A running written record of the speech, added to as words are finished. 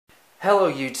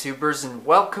Hello YouTubers and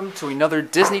welcome to another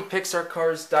Disney Pixar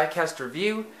Cars diecast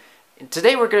review. And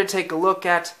today we're going to take a look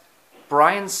at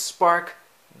Brian Spark,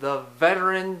 the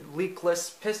veteran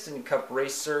Leakless Piston Cup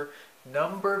racer,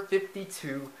 number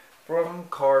 52 from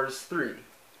Cars 3.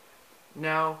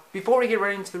 Now, before we get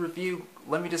right into the review,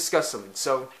 let me discuss something.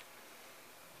 So,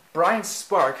 Brian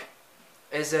Spark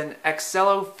is an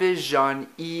Accelovision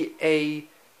EA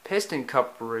Piston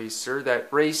Cup racer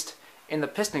that raced in the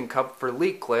Piston Cup for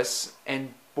Leakless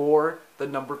and bore the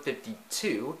number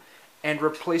 52 and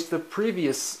replaced the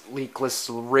previous Leakless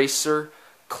racer,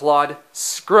 Claude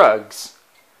Scruggs,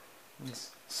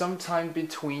 sometime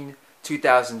between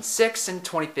 2006 and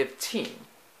 2015.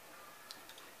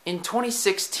 In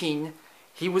 2016,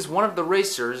 he was one of the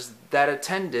racers that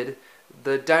attended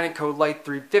the Dynaco Light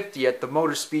 350 at the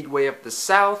Motor Speedway of the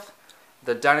South,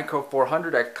 the Dynaco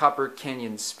 400 at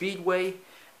Coppercanyonspeedway,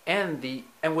 and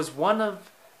was one of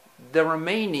the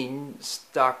remaining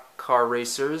stock car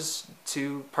racers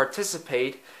to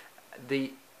participate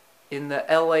in the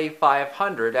LA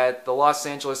 500 at the Los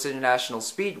Angeles International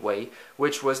Speedway,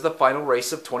 which was the final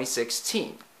race of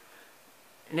 2016.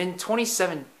 And in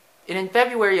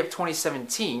February of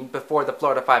 2017, before the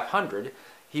Florida 500,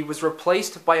 he was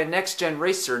replaced by a next-gen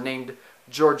racer named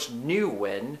George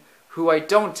Newwin, who I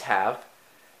don't have.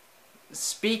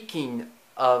 Speaking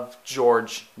of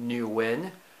George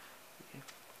Newwin,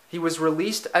 he was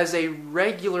released as a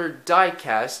regular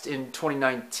diecast in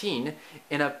 2019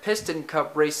 in a Piston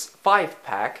Cup Race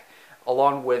 5-pack,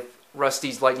 along with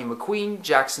Rusty's Lightning McQueen,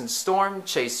 Jackson Storm,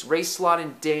 Chase Racelot,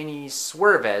 and Danny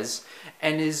Swervez,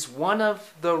 and is one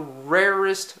of the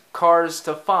rarest cars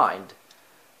to find.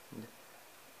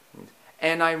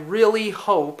 And I really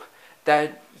hope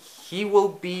that he will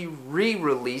be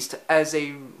re-released as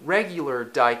a regular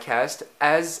diecast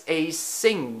as a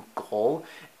single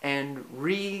and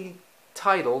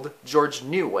retitled George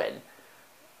Newwin.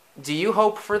 Do you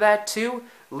hope for that too?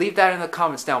 Leave that in the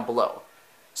comments down below.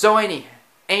 So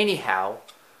anyhow,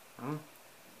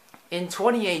 in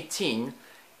 2018,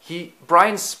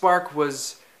 Brian Spark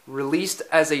was released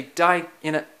as a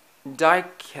diecast,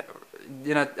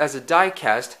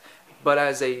 but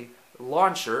as a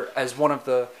launcher, as one of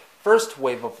the first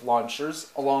wave of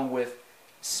launchers, along with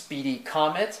Speedy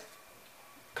Comet,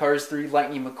 Cars 3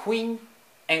 Lightning McQueen,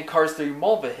 and Cars 3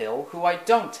 Mulvihill, who I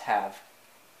don't have,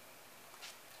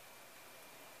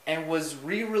 and was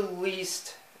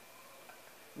re-released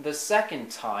the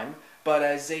second time, but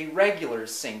as a regular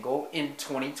single in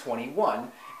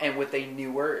 2021, and with a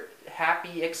newer,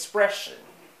 happy expression.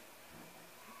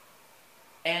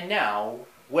 And now,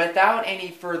 without any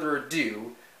further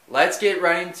ado, let's get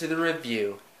right into the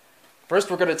review. First,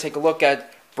 we're going to take a look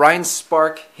at Brian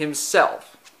Spark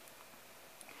himself.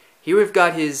 Here we've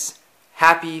got his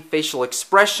happy facial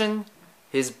expression,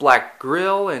 his black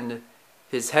grille, and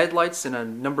his headlights and a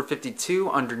number 52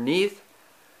 underneath,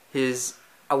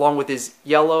 along with his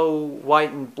yellow,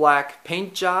 white, and black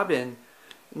paint job. And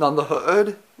on the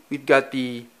hood, we've got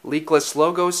the Leakless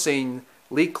logo saying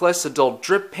Leakless Adult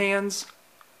Drip Pans.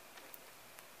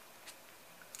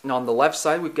 And on the left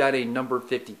side, we've got a number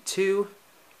 52,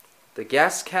 the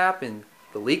gas cap, and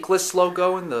the Leakless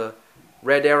logo, and the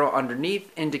red arrow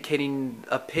underneath indicating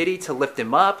a pity to lift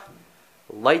him up.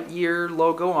 Lightyear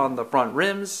logo on the front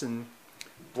rims, and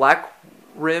black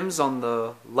rims on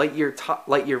the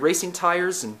Lightyear racing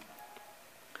tires. And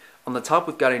on the top,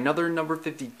 we've got another number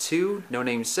 52, no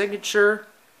name signature.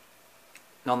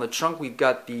 And on the trunk, we've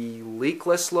got the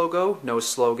Leakless logo, no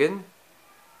slogan.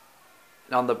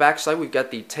 And on the back side, we've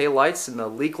got the taillights and the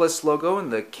Leakless logo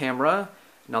and the camera.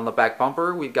 And on the back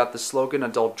bumper, we've got the slogan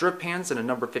Adult Drip Pans and a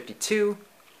number 52.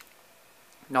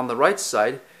 And on the right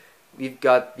side, we've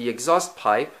got the exhaust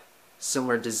pipe,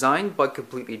 similar design but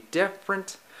completely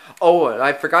different. Oh,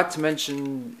 I forgot to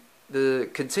mention the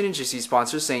contingency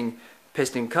sponsors saying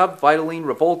Piston Cup, Vitaline,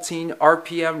 Revoltine,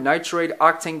 RPM, Nitroid,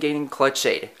 Octane Gaining, Clutch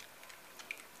Aid.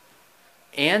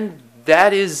 And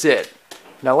that is it.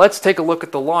 Now let's take a look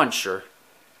at the launcher.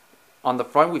 On the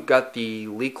front, we've got the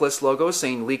Leakless logo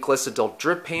saying Leakless Adult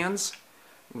Drip Pans.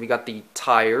 We got the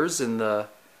tires and the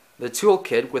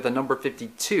toolkit with a number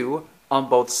 52 on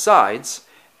both sides.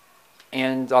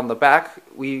 And on the back,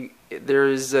 there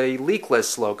is a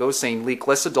Leakless logo saying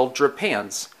Leakless Adult Drip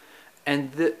Pans.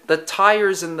 And the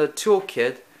tires and the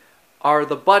toolkit are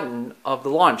the button of the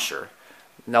launcher.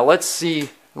 Now let's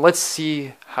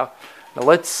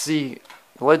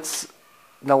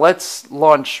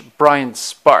launch Brian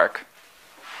Spark.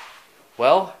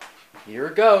 Well, here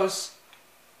it goes.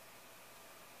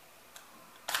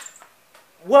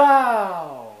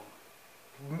 Wow!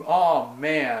 Oh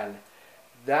man,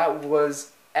 that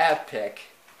was epic.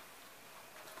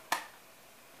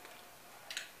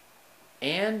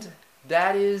 And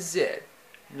that is it.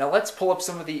 Now let's pull up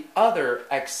some of the other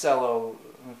Excello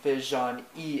Vision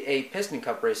EA Piston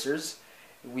Cup racers.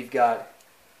 We've got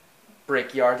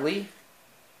Brake Yardley,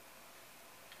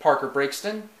 Parker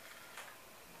Brixton,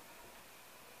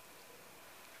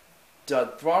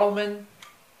 Doug Throttleman,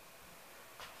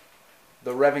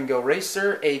 the Rev and Go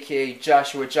Racer, aka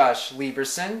Joshua Josh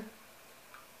Lieberson,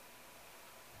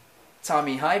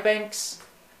 Tommy Highbanks,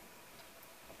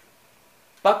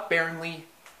 Buck Berenly,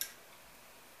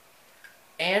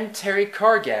 and Terry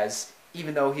Cargaz,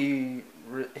 even though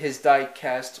his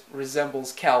diecast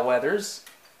resembles Cal Weathers,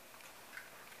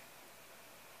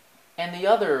 and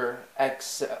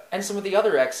some of the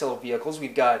other XL vehicles.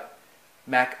 We've got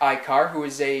Mac Icar, who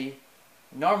is a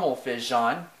normal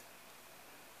Vision,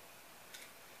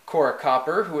 Cora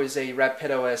Copper, who is a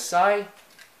Rapido SI,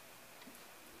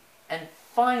 and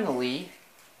finally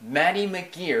Maddie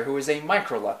McGear, who is a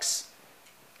Microlux.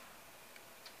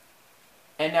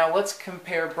 And now let's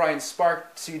compare Brian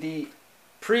Spark to the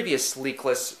previous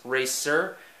Leakless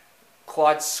racer,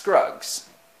 Claude Scruggs.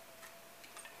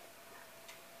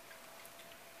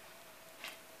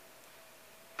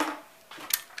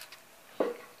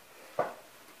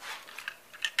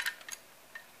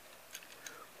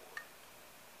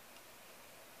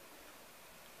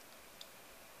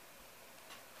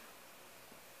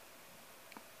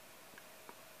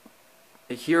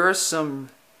 Here's some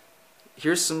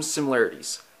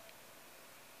similarities.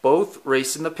 Both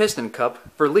race in the Piston Cup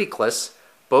for Leakless.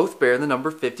 Both bear the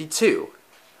number 52.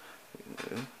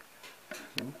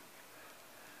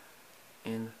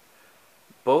 And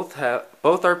both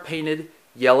are painted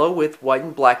yellow with white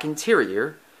and black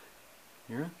interior.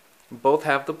 Both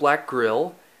have the black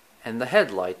grille and the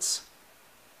headlights.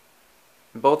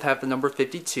 Both have the number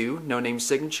 52, no name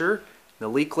signature, the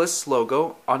Leakless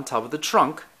logo on top of the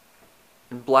trunk,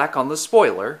 and black on the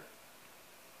spoiler.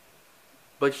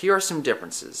 But here are some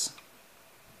differences.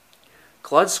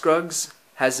 Claude Scruggs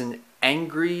has an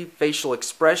angry facial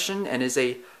expression and is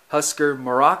a Husker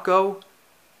Morocco,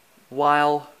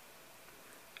 while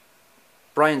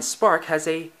Brian Spark has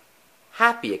a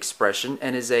happy expression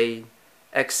and is a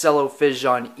Excello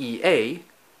Vision EA,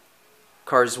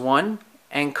 Cars 1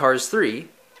 and Cars 3.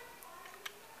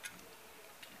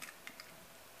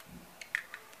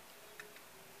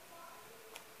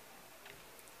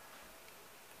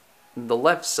 The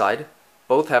left side,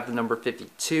 both have the number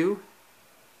 52,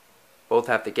 both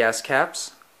have the gas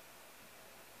caps,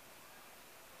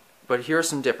 but here are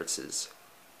some differences.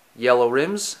 Yellow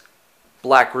rims,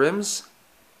 black rims,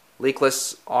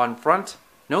 leakless on front,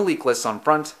 no leakless on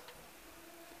front,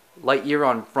 Lightyear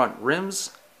on front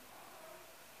rims,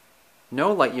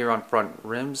 no Lightyear on front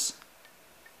rims,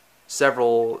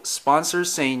 several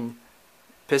sponsors saying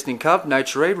Piston Cup,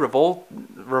 Nitrate,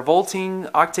 Revolting,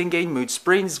 Octane Gain, Mood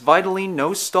Springs, Vitaline,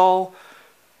 No Stall,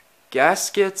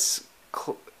 Gaskets,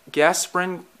 Gas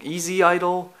Spring, Easy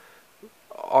Idle,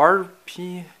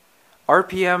 RPM,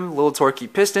 Little Torquey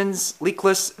Pistons,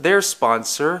 Leakless, their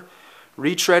sponsor,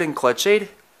 Retread and Clutch Aid,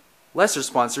 lesser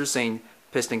sponsors saying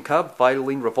Piston Cup,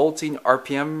 Vitaline, Revolting,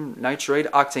 RPM, Nitrate,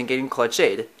 Octane Gain, Clutch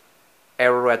Aid.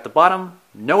 Arrow at the bottom,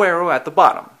 no arrow at the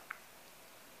bottom.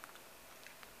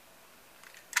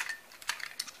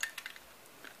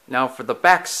 Now for the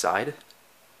back side,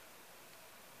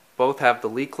 both have the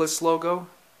Leakless logo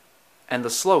and the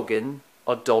slogan,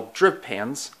 Adult Drip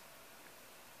Pans.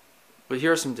 But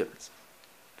here are some differences.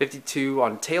 52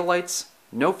 on taillights,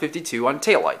 no 52 on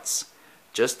taillights.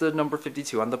 Just the number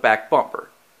 52 on the back bumper.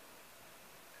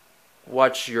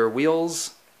 Watch your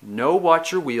wheels, no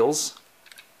watch your wheels.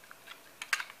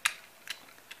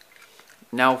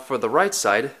 Now for the right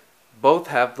side, both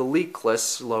have the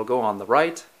Leakless logo on the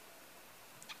right,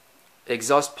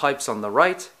 exhaust pipes on the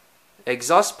right,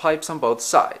 exhaust pipes on both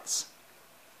sides.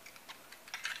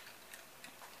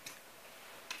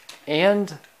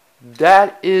 And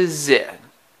that is it.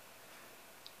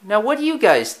 Now what do you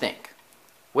guys think?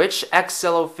 Which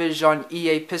Excello Vision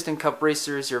EA Piston Cup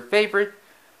racer is your favorite?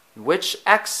 Which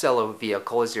Excello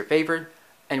vehicle is your favorite?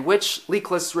 And which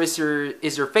Leakless racer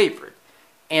is your favorite?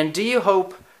 And do you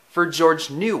hope for George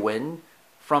Newman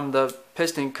from the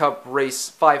Piston Cup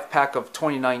Race 5-pack of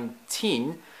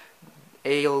 2019,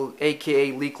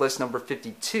 aka Leakless number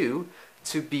 52,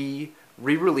 to be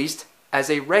re-released as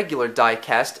a regular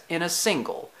diecast in a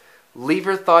single? Leave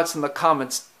your thoughts in the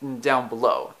comments down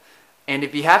below. And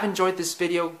if you have enjoyed this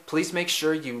video, please make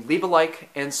sure you leave a like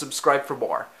and subscribe for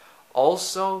more.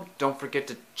 Also, don't forget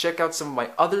to check out some of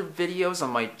my other videos on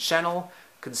my channel,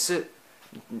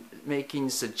 making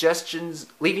suggestions,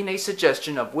 leaving a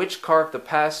suggestion of which car of the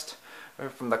past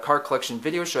from the car collection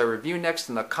video should I review next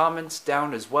in the comments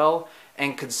down as well.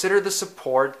 and consider the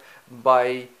support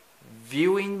by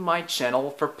viewing my channel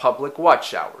for public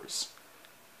watch hours.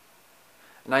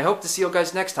 And I hope to see you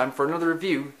guys next time for another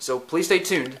review, so please stay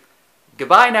tuned.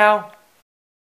 Goodbye now!